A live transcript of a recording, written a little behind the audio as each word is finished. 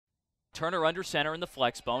Turner under center in the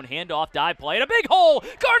flex bone. Handoff, dive play, and a big hole.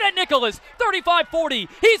 Garnett Nicholas, 35-40.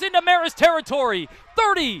 He's into Marist territory.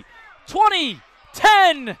 30, 20,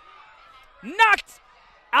 10. Knocked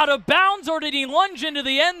out of bounds, or did he lunge into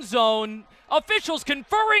the end zone? Officials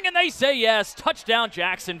conferring, and they say yes. Touchdown,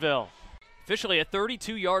 Jacksonville. Officially a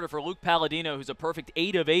 32-yarder for Luke Palladino, who's a perfect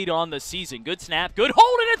 8 of 8 on the season. Good snap, good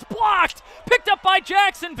hold, and it's blocked. Picked up by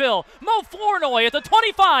Jacksonville. Mo Flournoy at the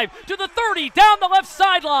 25 to the 30, down the left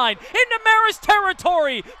sideline, into Marist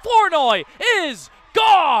territory. Flournoy is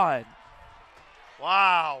gone.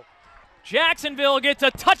 Wow. Jacksonville gets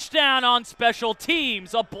a touchdown on special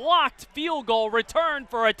teams. A blocked field goal return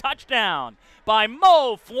for a touchdown by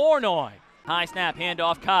Mo Flournoy. High snap,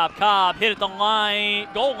 handoff, Cobb hit at the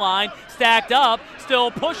goal line, stacked up, still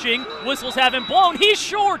pushing, whistles haven't blown, he's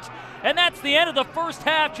short! And that's the end of the first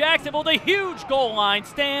half. Jacksonville, the huge goal line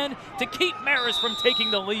stand to keep Marist from taking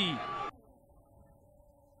the lead.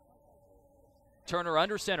 Turner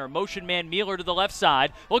under center, motion man Mueller to the left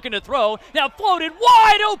side, looking to throw, now floated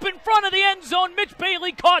wide open front of the end zone, Mitch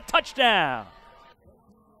Bailey caught, touchdown!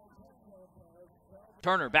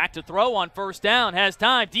 Turner back to throw on first down, has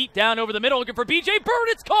time, deep down over the middle, looking for B.J. Bird,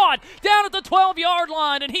 it's caught, down at the 12-yard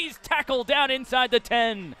line, and he's tackled down inside the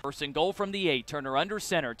 10. First and goal from the 8, Turner under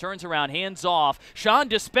center, turns around, hands off, Sean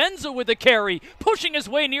Dispenza with the carry, pushing his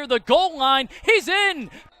way near the goal line, he's in!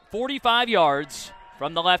 45 yards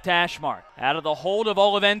from the left hash mark, out of the hold of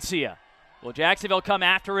Olivencia. Will Jacksonville come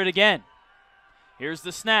after it again? Here's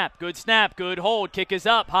the snap, good hold, kick is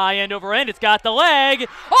up, high end over end, it's got the leg,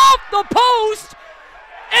 off the post!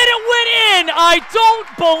 And it went in! I don't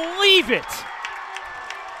believe it!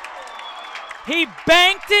 He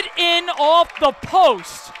banked it in off the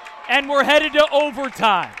post, and we're headed to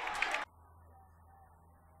overtime.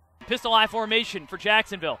 Pistol eye formation for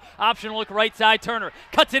Jacksonville. Option look right side, Turner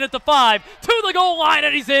cuts in at the 5, to the goal line,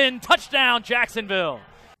 and he's in. Touchdown, Jacksonville.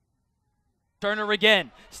 Turner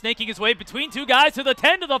again, snaking his way between two guys to the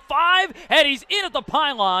 10, to the 5, and he's in at the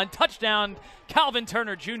pylon. Touchdown, Calvin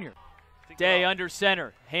Turner Jr. Day under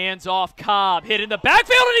center, hands off Cobb, hit in the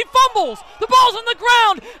backfield, and he fumbles! The ball's on the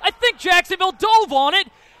ground! I think Jacksonville dove on it.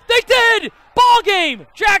 They did! Ball game!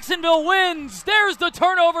 Jacksonville wins! There's the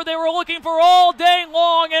turnover they were looking for all day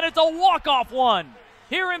long, and it's a walk-off one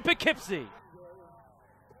here in Poughkeepsie.